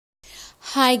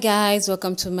Hi guys,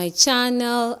 welcome to my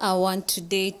channel. I want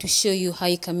today to show you how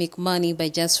you can make money by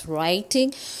just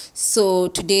writing. So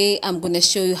today I'm going to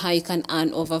show you how you can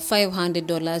earn over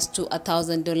 $500 to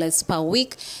 $1,000 per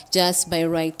week just by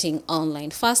writing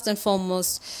online. First and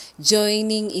foremost,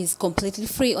 joining is completely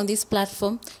free on this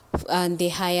platform, and they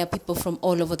hire people from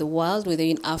all over the world, whether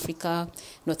in Africa,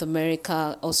 North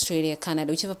America, Australia,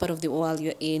 Canada, whichever part of the world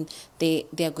you're in, they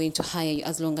are going to hire you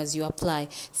as long as you apply.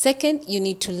 Second, you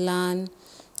need to learn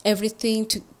everything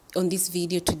on this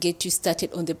video to get you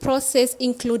started on the process,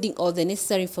 including all the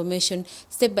necessary information,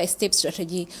 step-by-step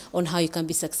strategy on how you can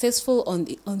be successful on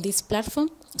this platform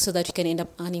so that you can end up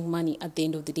earning money at the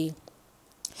end of the day.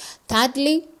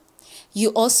 Thirdly, you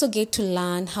also get to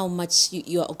learn how much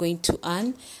you are going to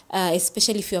earn,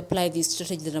 especially if you apply this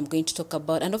strategy that I'm going to talk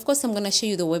about. And of course, I'm going to show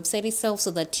you the website itself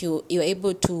so that you're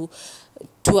able to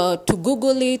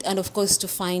Google it and of course to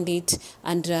find it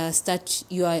and start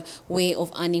your way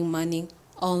of earning money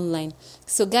online.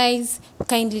 So guys,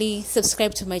 kindly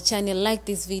subscribe to my channel, like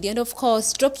this video, and of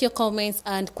course drop your comments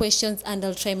and questions and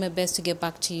I'll try my best to get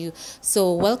back to you.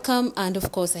 So welcome, and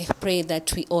of course I pray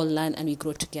that we all learn and we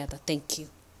grow together. Thank you.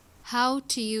 How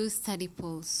to use study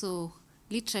pool. So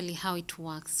literally how it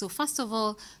works. So first of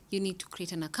all, you need to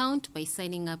create an account by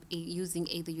signing up using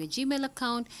either your Gmail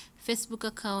account, Facebook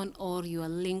account, or your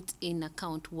LinkedIn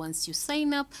account. Once you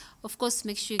sign up, of course,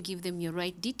 make sure you give them your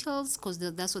right details because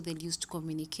that's what they'll use to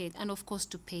communicate and of course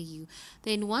to pay you.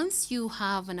 Then once you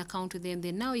have an account with them,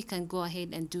 then now you can go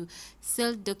ahead and do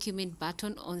sell document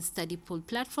button on study pool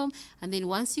platform. And then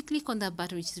once you click on that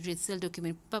button, which is the sell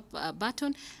document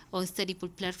button on study pool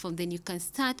platform, then you can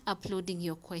start uploading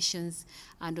your questions.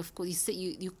 And of course,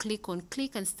 you click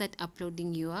and start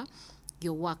uploading your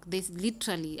work. There's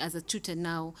literally, as a tutor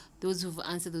now, those who've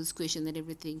answered those questions and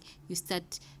everything, you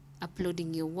start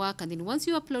uploading your work, and then once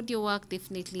you upload your work,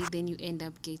 definitely then you end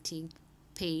up getting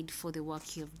paid for the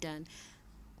work you've done.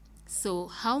 So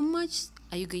how much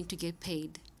are you going to get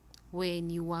paid when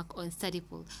you work on study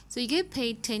pool? So you get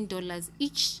paid $10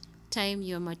 each time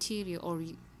your material or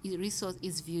resource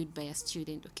is viewed by a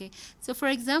student. Okay, so for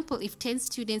example, if 10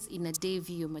 students in a day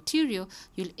view your material,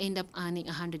 you'll end up earning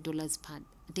 $100 per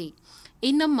day.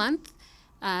 In a month,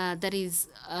 that is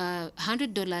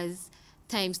 $100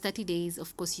 times 30 days.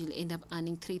 Of course, you'll end up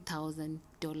earning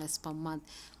 $3,000 per month.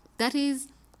 That is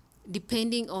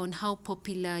depending on how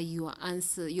popular your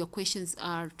questions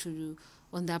are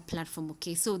on that platform.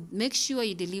 Okay, so make sure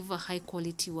you deliver high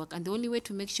quality work, and the only way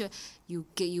to make sure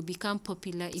you become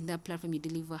popular in that platform, you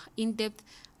deliver in-depth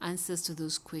answers to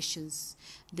those questions.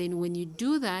 Then when you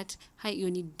do that,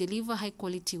 when you deliver high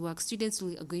quality work, students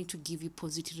are going to give you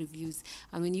positive reviews,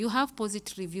 and when you have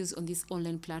positive reviews on this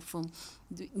online platform,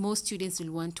 more students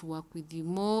will want to work with you,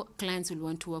 more clients will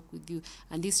want to work with you,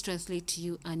 and this translates to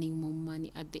you earning more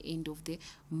money at the end of the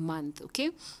month.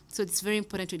 Okay, so it's very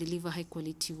important to deliver high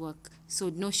quality work, so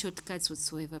no shortcuts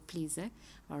whatsoever, please.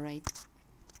 All right,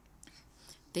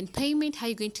 then payment. How are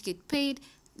you going to get paid?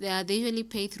 They usually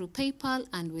pay through PayPal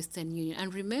and Western Union.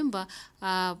 And remember,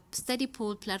 study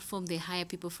pool platform, they hire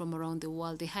people from around the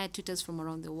world. They hire tutors from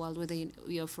around the world, whether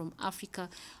you're from Africa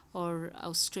or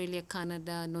Australia,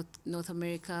 Canada, North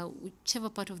America, whichever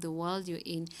part of the world you're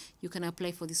in, you can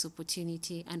apply for this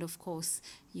opportunity. And of course,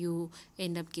 you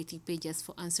end up getting paid just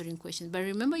for answering questions. But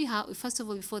remember, first of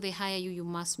all, before they hire you, you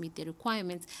must meet the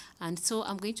requirements. And so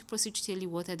I'm going to proceed to tell you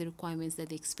what are the requirements that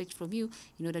they expect from you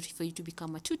in order for you to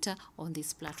become a tutor on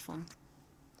this platform.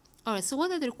 All right, so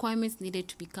what are the requirements needed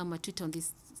to become a tutor on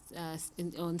this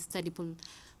on study pool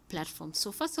platform?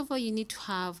 So first of all, you need to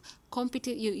have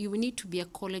competent, you need to be a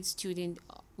college student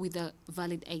with a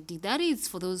valid ID. That is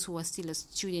for those who are still a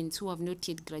students who have not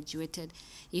yet graduated.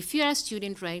 If you are a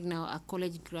student right now, a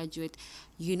college graduate,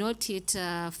 you're not yet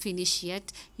finished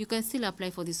yet, you can still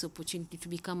apply for this opportunity to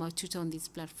become a tutor on this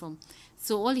platform.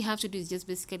 So all you have to do is just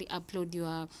basically upload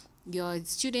your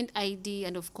student ID,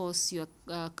 and of course your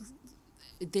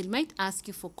they might ask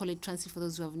you for college transcript for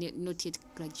those who have not yet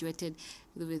graduated,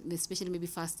 especially maybe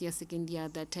first year, second year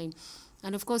at that time.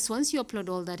 And of course, once you upload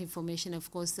all that information, of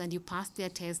course, and you pass their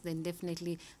test, then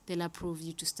definitely they'll approve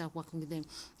you to start working with them.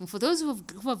 And for those who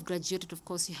have graduated, of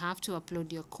course, you have to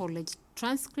upload your college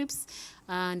transcripts.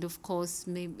 And of course,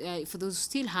 maybe for those who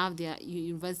still have their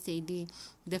university ID,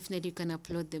 definitely you can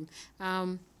upload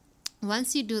them.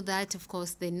 Once you do that, of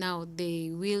course, then now they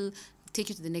will take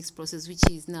you to the next process, which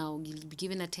is now you'll be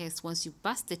given a test. Once you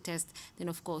pass the test, then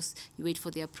of course you wait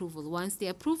for the approval. Once they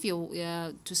approve you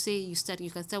to say you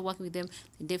can start working with them,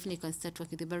 then definitely you can start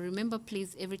working with them. But remember,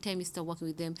 please, every time you start working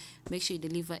with them, make sure you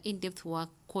deliver in-depth work,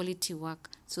 quality work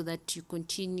so that you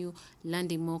continue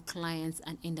landing more clients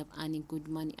and end up earning good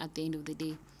money at the end of the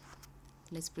day.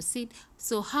 Let's proceed.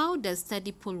 So how does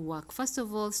study pool work? First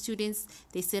of all, students,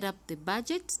 they set up the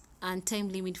budget and time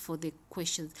limit for the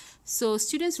questions. So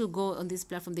students will go on this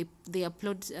platform, they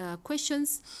upload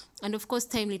questions, and of course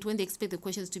time limit, when they expect the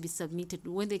questions to be submitted,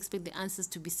 when they expect the answers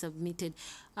to be submitted.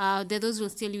 There are those who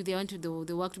will tell you they want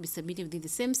the work to be submitted within the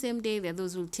same day. There are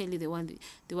those who will tell you they want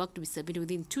the work to be submitted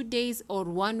within 2 days or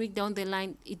 1 week down the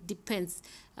line. It depends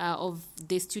of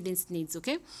the students' needs.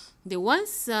 Okay,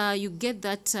 once you get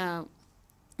that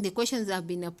the questions have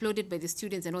been uploaded by the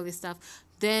students and all this stuff,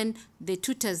 then the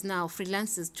tutors, now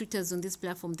freelancers, tutors on this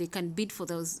platform, they can bid for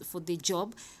the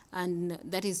job, and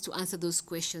that is to answer those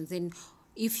questions. And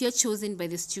if you're chosen by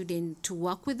the student to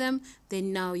work with them,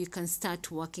 then now you can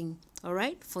start working, all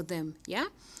right, for them. Yeah,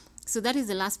 so that is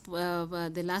the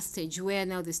last stage, where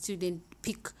now the student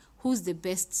pick who's the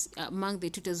best among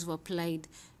the tutors who applied.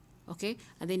 Okay,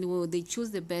 and then they choose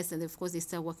the best, and of course they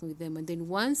start working with them. And then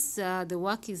once the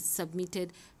work is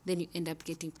submitted, then you end up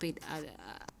getting paid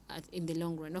in the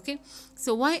long run. Okay,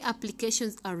 so why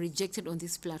applications are rejected on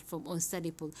this platform, on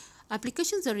Studypool?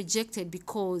 Applications are rejected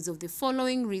because of the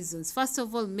following reasons. First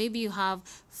of all, maybe you have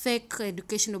fake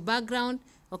educational background.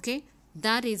 Okay,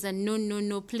 that is a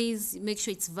no. Please make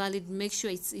sure it's valid, make sure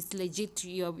it's legit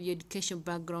to your education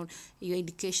background, your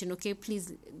education. Okay,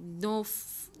 please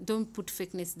don't put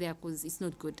fakeness there, because it's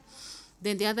not good.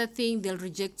 Then the other thing, they'll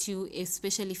reject you,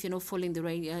 especially if you're not following the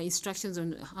right instructions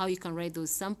on how you can write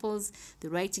those samples, the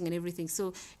writing and everything.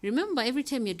 So remember, every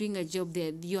time you're doing a job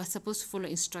there, you are supposed to follow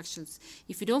instructions.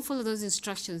 If you don't follow those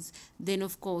instructions, then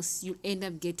of course you end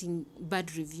up getting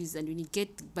bad reviews, and when you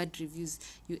get bad reviews,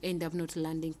 you end up not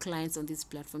landing clients on this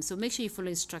platform. So make sure you follow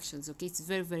instructions. Okay, it's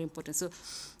very, very important. So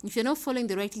if you're not following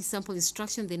the writing sample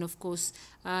instruction, then of course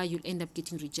you'll end up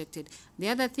getting rejected. The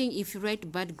other thing, if you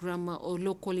write bad grammar or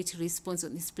low quality response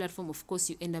on this platform, of course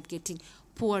you end up getting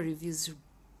poor reviews,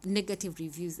 negative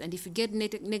reviews. And if you get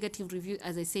negative review,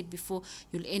 as I said before,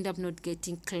 you'll end up not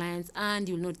getting clients, and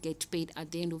you'll not get paid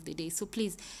at the end of the day. So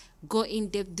please go in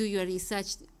depth, do your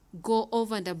research, go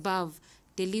over and above,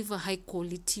 deliver high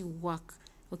quality work.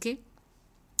 Okay,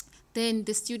 then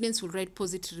the students will write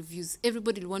positive reviews.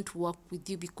 Everybody will want to work with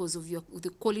you because of the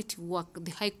quality work,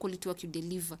 the high quality work you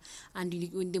deliver. And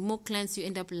the more clients you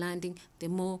end up landing, the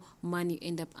more money you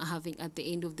end up having at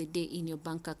the end of the day in your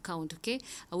bank account. Okay,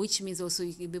 which means also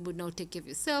you can be able to now take care of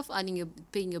yourself,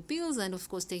 paying your bills, and of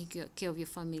course taking care of your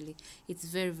family. It's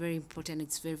very, very important.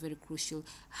 It's very, very crucial,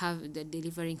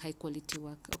 delivering high quality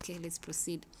work. Okay, let's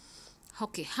proceed.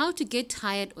 Okay, how to get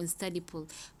hired on Studypool?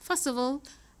 First of all,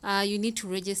 you need to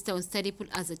register on Studypool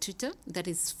as a tutor. That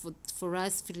is for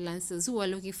us freelancers who are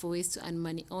looking for ways to earn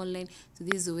money online. So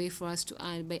this is a way for us to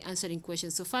earn by answering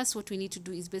questions. So first, what we need to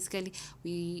do is basically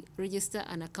we register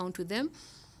an account with them.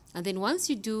 And then once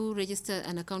you do register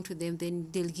an account with them, then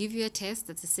they'll give you a test.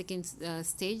 That's the second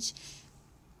stage.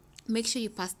 Make sure you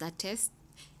pass that test.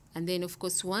 And then, of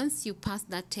course, once you pass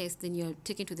that test, then you're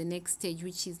taken to the next stage,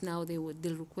 which is now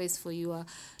they'll request for your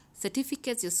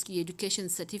certificates, your education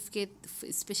certificate,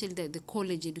 especially the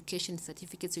college education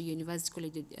certificates or university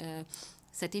college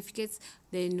certificates.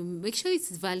 Then make sure it's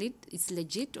valid, it's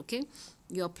legit. Okay,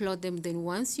 you upload them. Then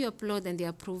once you upload and they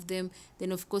approve them,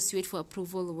 then of course you wait for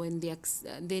approval. When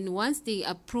then once they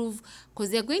approve,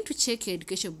 because they're going to check your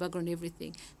education background,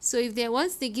 everything. So if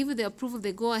once they give you the approval,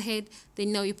 they go ahead,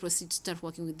 then now you proceed to start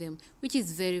working with them, which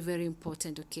is very, very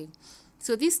important. Okay,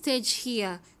 so this stage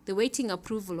here, the waiting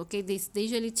approval, okay, they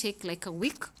usually take like a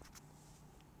week.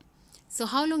 So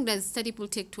how long does Studypool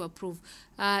take to approve?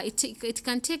 It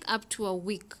can take up to a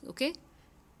week, okay,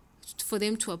 for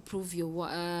them to approve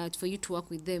for you to work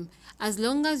with them, as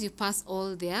long as you pass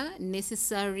all their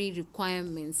necessary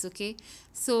requirements. Okay,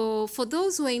 so for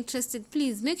those who are interested,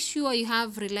 please make sure you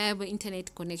have reliable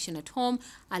internet connection at home,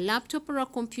 a laptop or a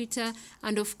computer,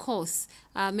 and of course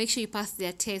make sure you pass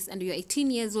their test and you're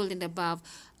 18 years old and above.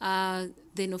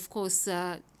 Then of course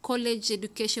college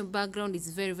education background is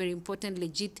very, very important.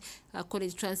 Legit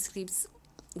college transcripts,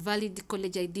 valid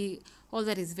college ID, all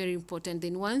that is very important.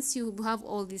 Then once you have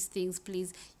all these things,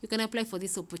 please, you can apply for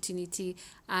this opportunity.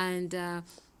 And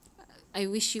I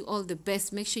wish you all the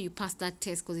best. Make sure you pass that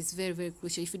test, because it's very, very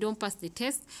crucial. If you don't pass the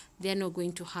test, they're not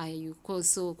going to hire you,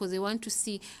 because they want to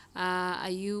see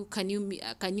can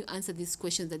you answer these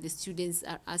questions that the students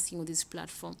are asking on this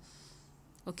platform.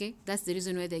 Okay, that's the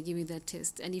reason why they're giving that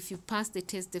test. And if you pass the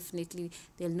test, definitely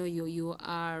they'll know you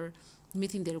are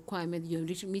meeting the requirement, you're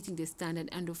meeting the standard,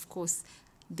 and of course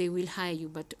they will hire you.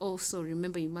 But also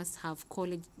remember, you must have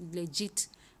legit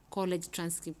college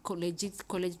transcript,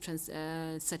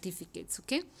 certificates.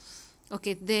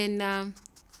 Okay, then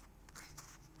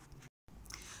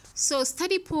so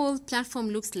study pool platform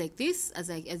looks like this. As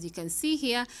you can see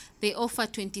here, they offer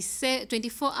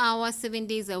 24 hours 7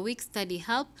 days a week study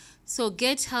help. So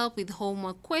get help with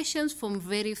homework questions from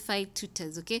verified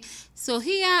tutors. Okay, so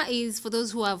here is for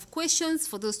those who have questions,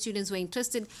 for those students who are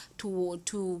interested to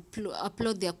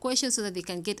upload their questions so that they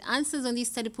can get answers on this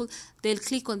study pool. They'll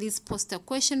click on this post a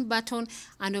question button,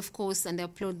 and of course, and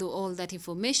upload all that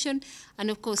information.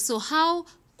 And of course, so how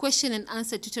question and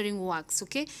answer tutoring works.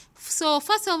 Okay, so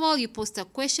first of all, you post a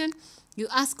question. You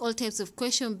ask all types of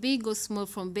questions, big or small,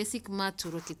 from basic math to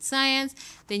rocket science.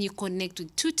 Then you connect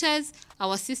with tutors.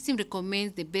 Our system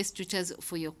recommends the best tutors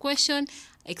for your question.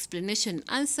 Explanation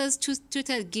answers.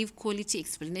 Tutors give quality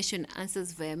explanation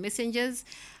answers via messengers.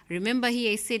 Remember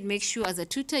here I said make sure as a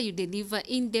tutor you deliver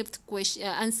in-depth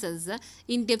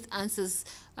answers,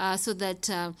 so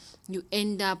that you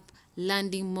end up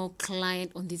landing more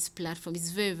client on this platform. It's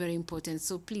very, very important.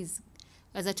 So please,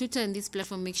 as a tutor in this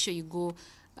platform, make sure you go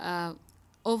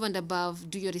over and above,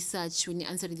 do your research when you're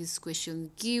answering this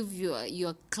question. Give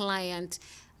your client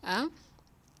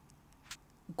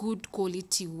good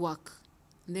quality work.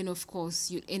 And then of course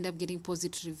you'll end up getting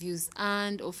positive reviews,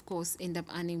 and of course end up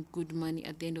earning good money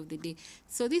at the end of the day.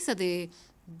 So these are the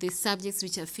subjects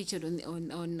which are featured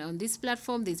on this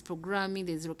platform. There's programming,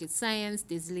 there's rocket science,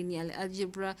 there's linear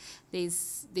algebra,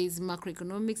 there's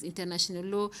macroeconomics, international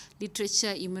law,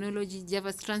 literature, immunology,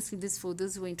 Java transcript. This for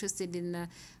those who are interested in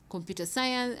computer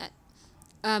science,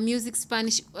 music,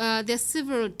 Spanish. There are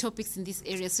several topics in this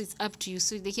area, so it's up to you.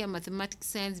 So they hear mathematics,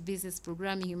 science, business,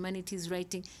 programming, humanities,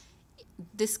 writing.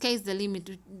 The sky is the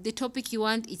limit. The topic you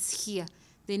want, it's here.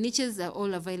 The niches are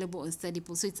all available on study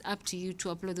pool, so it's up to you to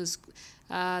upload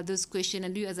those questions,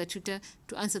 and you as a tutor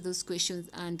to answer those questions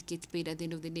and get paid at the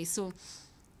end of the day. So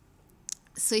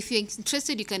if you're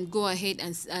interested, you can go ahead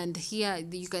and here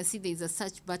you can see there is a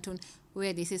search button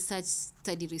where they say search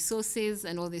study resources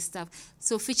and all this stuff.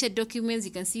 So featured documents,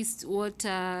 you can see what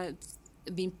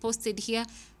been posted here.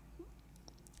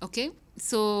 Okay,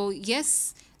 so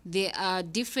yes, there are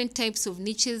different types of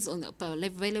niches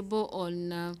available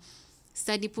on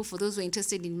study pool for those who are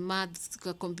interested in maths,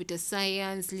 computer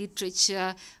science,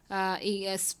 literature,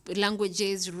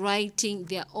 languages, writing.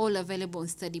 They are all available on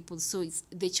study pool. So it's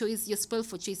the choice, your spell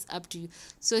for choice, up to you.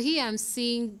 So here I'm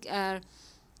seeing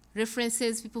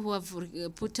references, people who have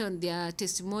put on their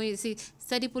testimony. See,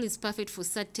 study pool is perfect for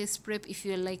SAT test prep if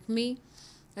you're like me.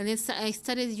 And then I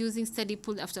started using study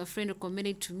pool after a friend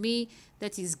recommended to me.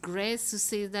 That is Grace, who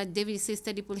says that David says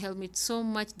study pool helped me so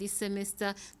much this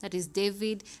semester. That is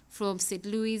David from St.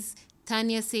 Louis.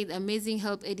 Tanya said amazing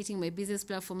help editing my business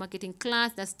plan for marketing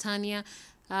class. That's Tanya.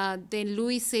 Then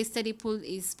Louis says study pool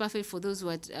is perfect for those who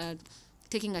are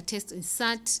taking a test in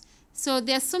SAT. So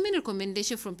there are so many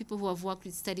recommendations from people who have worked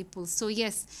with study pool. So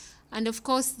yes, and of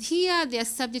course here there are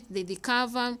subjects that they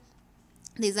cover.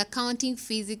 There's accounting,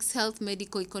 physics, health,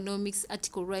 medical, economics,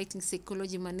 article writing,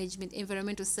 psychology, management,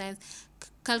 environmental science,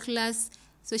 calculus,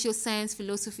 social science,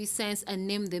 philosophy, science, and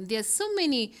name them. There are so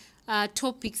many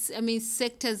topics,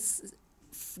 sectors,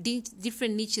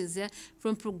 different niches,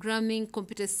 from programming,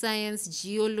 computer science,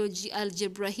 geology,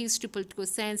 algebra, history, political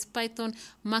science, Python,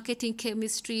 marketing,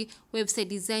 chemistry, website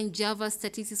design, Java,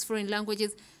 statistics, foreign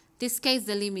languages. The sky is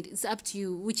the limit. It's up to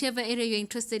you. Whichever area you're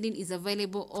interested in is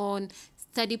available on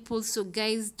study pool. So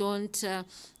guys, don't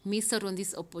miss out on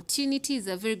this opportunity. It's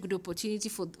a very good opportunity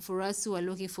for us who are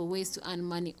looking for ways to earn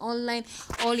money online.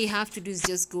 All you have to do is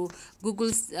just go Google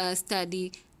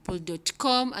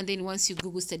studypool.com, and then once you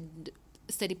Google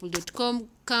studypool.com,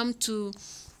 come to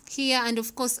here, and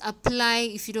of course apply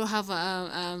if you don't have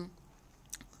an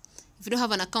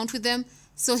account with them.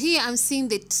 So here I'm seeing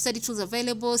the study tools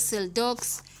available, sell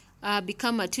docs,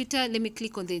 become a tutor. Let me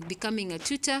click on the becoming a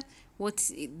tutor,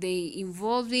 what they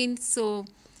involve in. So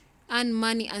earn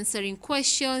money answering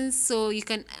questions. So you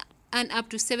can earn up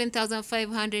to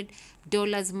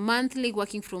 $7,500 monthly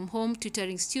working from home,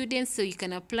 tutoring students. So you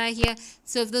can apply here.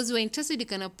 So if those who are interested, you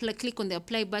can apply, click on the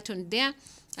apply button there,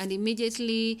 and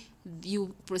immediately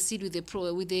you proceed with the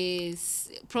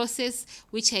process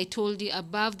which I told you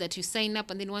above, that you sign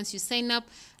up. And then once you sign up,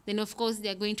 then of course they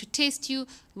are going to test you.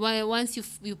 Once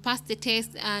you pass the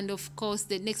test, and of course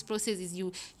the next process is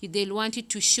they'll want you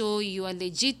to show your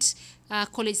legit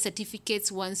college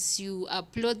certificates. Once you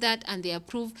upload that and they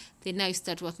approve, then now you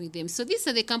start working with them. So these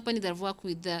are the companies that have worked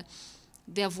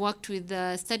with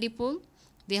study pool.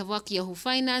 They have worked Yahoo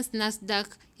Finance,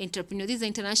 NASDAQ, Entrepreneur. These are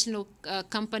international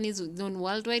companies known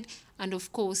worldwide. And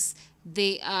of course,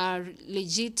 they are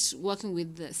legit working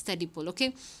with the study pool.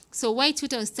 Okay, so why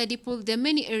tutor on study pool? There are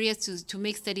many areas to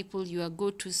make study pool your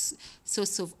go-to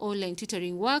source of online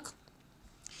tutoring work.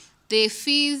 The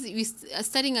fees, we are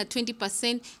starting at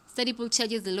 20%. Study pool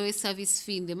charges the lowest service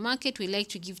fee in the market. We like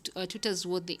to give tutors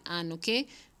what they earn. Okay,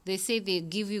 they say they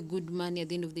give you good money at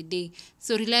the end of the day.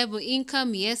 So reliable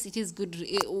income, yes, it is good.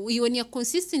 When you're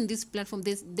consistent in this platform,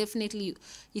 there's definitely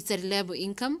it's a reliable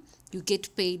income. You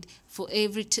get paid for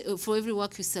every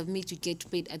work you submit. You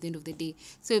get paid at the end of the day.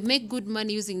 So you make good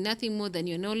money using nothing more than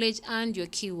your knowledge and your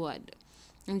keyword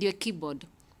and your keyboard.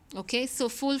 Okay, so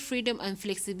full freedom and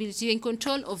flexibility. You're in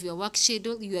control of your work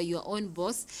schedule. You are your own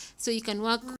boss, so you can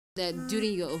work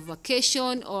during your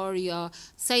vacation or your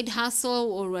side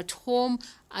hustle or at home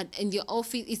in your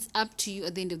office. It's up to you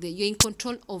at the end of the day. You're in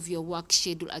control of your work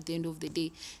schedule at the end of the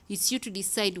day. It's you to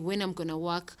decide when I'm gonna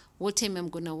work, what time I'm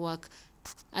gonna work.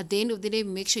 At the end of the day,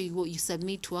 make sure you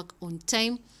submit work on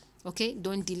time. Okay,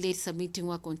 don't delay submitting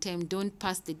work on time. Don't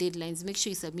pass the deadlines. Make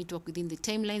sure you submit work within the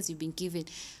timelines you've been given.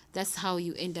 That's how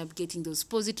you end up getting those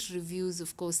positive reviews,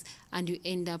 of course, and you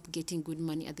end up getting good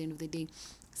money at the end of the day.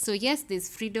 So yes, there's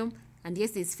freedom, and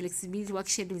yes, there's flexibility. Work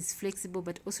schedule is flexible,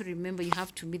 but also remember you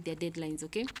have to meet their deadlines.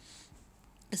 Okay,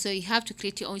 so you have to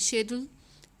create your own schedule,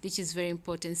 which is very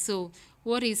important. So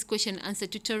what is question and answer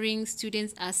tutoring?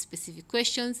 Students ask specific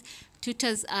questions.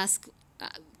 Tutors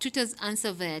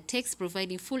answer via text,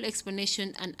 providing full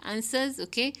explanation and answers.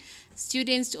 Okay,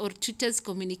 students or tutors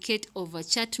communicate over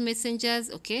chat messengers.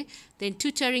 Okay, then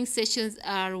tutoring sessions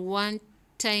are one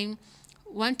time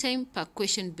per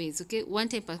question base. Okay, one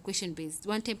time per question base.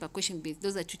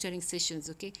 Those are tutoring sessions.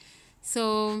 Okay,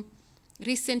 so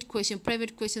recent question,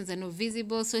 private questions are not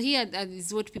visible. So here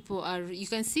is what people are, you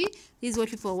can see this is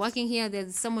what people are working here.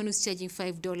 There's someone who's charging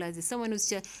 $5. There's someone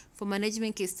who's for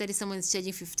management case study, someone is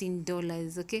charging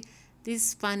 $15. Okay, this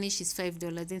Spanish is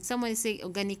 $5. Then someone is saying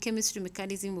organic chemistry,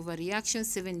 mechanism of a reaction,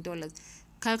 $7.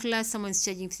 Calculus, someone is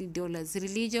charging $3.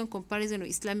 Religion, comparison of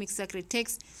Islamic sacred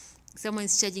text, someone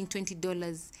is charging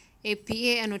 $20.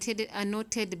 APA,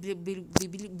 annotated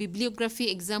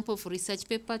bibliography example for research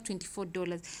paper,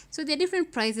 $24. So there are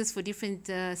different prices for different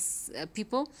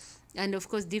people, and of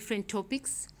course different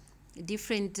topics,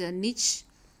 different niche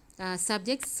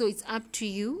subjects. So it's up to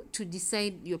you to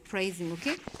decide your pricing.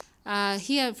 Okay,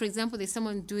 here for example there's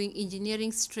someone doing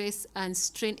engineering stress and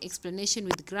strain explanation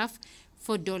with graph,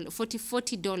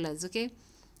 $40. Okay,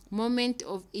 moment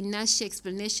of inertia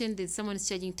explanation, then someone is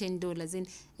charging $10. And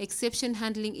exception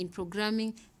handling in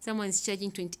programming, someone is charging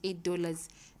 $28.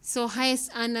 So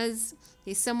highest earners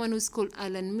is someone who's called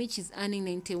Alan Mitch, is earning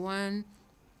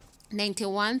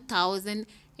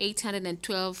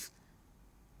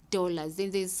 $91,812.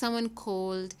 Then there's someone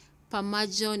called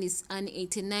Parmajon is earning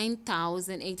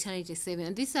 $89,887,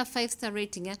 and these are 5-star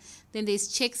rating. Then there's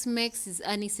Checksmax is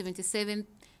earning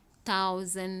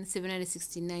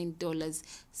 $77,769.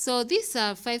 So these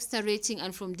are 5-star rating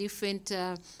and from different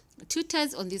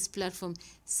tutors on this platform.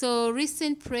 So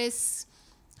recent press,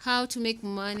 how to make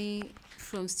money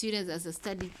from students as a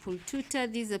study pool tutor.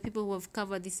 These are people who have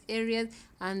covered this area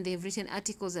and they've written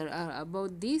articles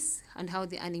about this and how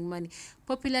they're earning money.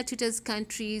 Popular tutors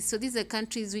countries. So these are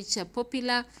countries which are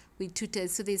popular with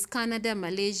tutors. So there's Canada,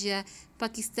 Malaysia,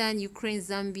 Pakistan, Ukraine,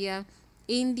 Zambia,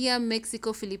 India,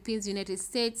 Mexico, Philippines, United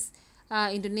States,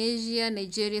 Indonesia,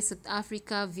 Nigeria, South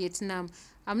Africa, Vietnam.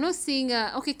 I'm not seeing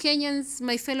okay, Kenyans,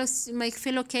 my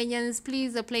fellow Kenyans,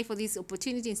 please apply for this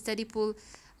opportunity in study pool.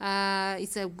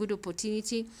 It's a good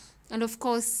opportunity, and of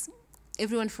course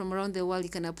everyone from around the world, you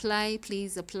can apply.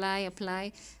 Please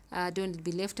apply. Don't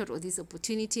be left out of this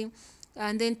opportunity.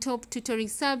 And then top tutoring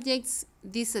subjects,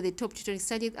 these are the top tutoring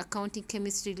subjects: accounting,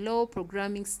 chemistry, law,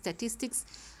 programming, statistics,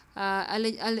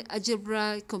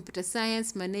 algebra, computer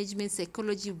science, management,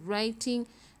 psychology, writing,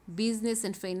 business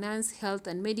and finance, health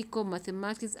and medical,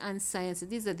 mathematics and science.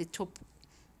 These are the top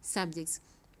subjects.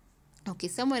 Okay,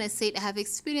 someone has said, I have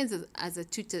experience as a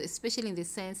tutor, especially in the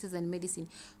sciences and medicine,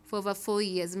 for over 4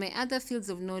 years. My other fields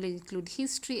of knowledge include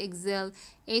history, Excel,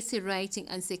 essay writing,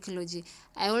 and psychology.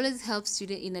 I always help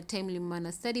students in a timely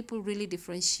manner. Study pool really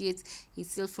differentiates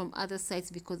itself from other sites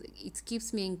because it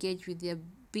keeps me engaged with their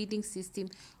bidding system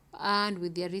and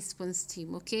with their response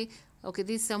team. Okay,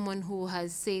 this is someone who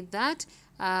has said that,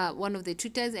 one of the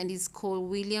tutors, and is called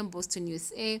William, Boston,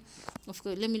 USA. Of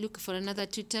course, let me look for another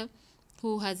tutor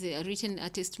who has written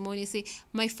a testimony. Say,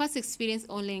 my first experience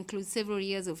only includes several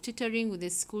years of tutoring with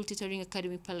the School Tutoring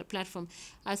Academy platform.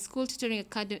 At School Tutoring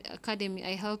Academy,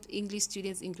 I helped English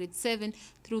students in grade 7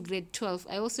 through grade 12.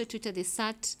 I also tutor the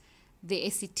SAT, the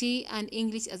SAT, and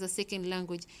English as a second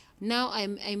language. Now I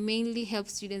mainly help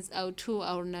students out who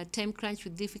are on a time crunch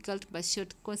with difficult but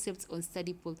short concepts on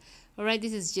study pool. All right,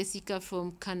 this is Jessica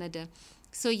from Canada.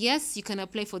 So yes, you can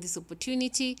apply for this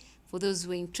opportunity. For those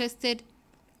who are interested,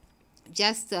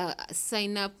 just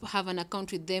sign up, have an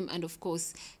account with them, and of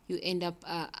course you end up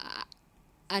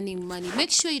earning money.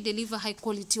 Make sure you deliver high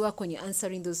quality work when you're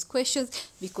answering those questions,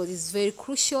 because it's very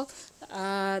crucial.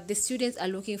 The students are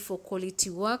looking for quality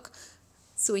work.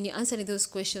 So when you're answering those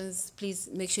questions, please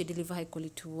make sure you deliver high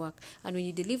quality work. And when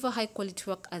you deliver high quality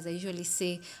work, as I usually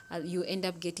say, you end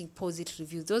up getting positive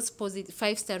reviews. Those positive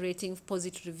 5-star rating,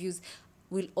 positive reviews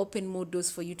will open more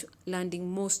doors for you to landing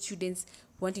more students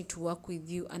wanting to work with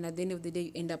you, and at the end of the day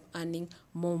you end up earning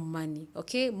more money.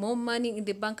 Okay, more money in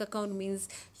the bank account means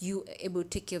you are able to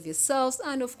take care of yourselves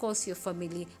and of course your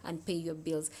family and pay your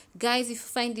bills. Guys, if you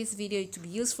find this video to be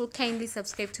useful, kindly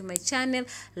subscribe to my channel,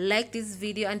 like this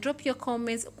video, and drop your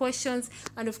comments, questions,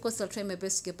 and of course I'll try my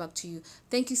best to get back to you.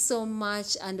 Thank you so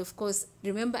much. And of course,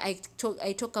 remember I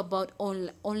talk about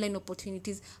online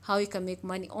opportunities, how you can make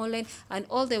money online, and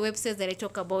all the websites that I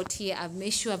talk about here. I've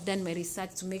made sure I've done my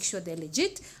research to make sure they're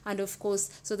legit, and of course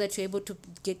so that you're able to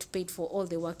get paid for all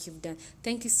the work you've done.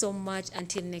 Thank you so much.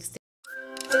 Until next time.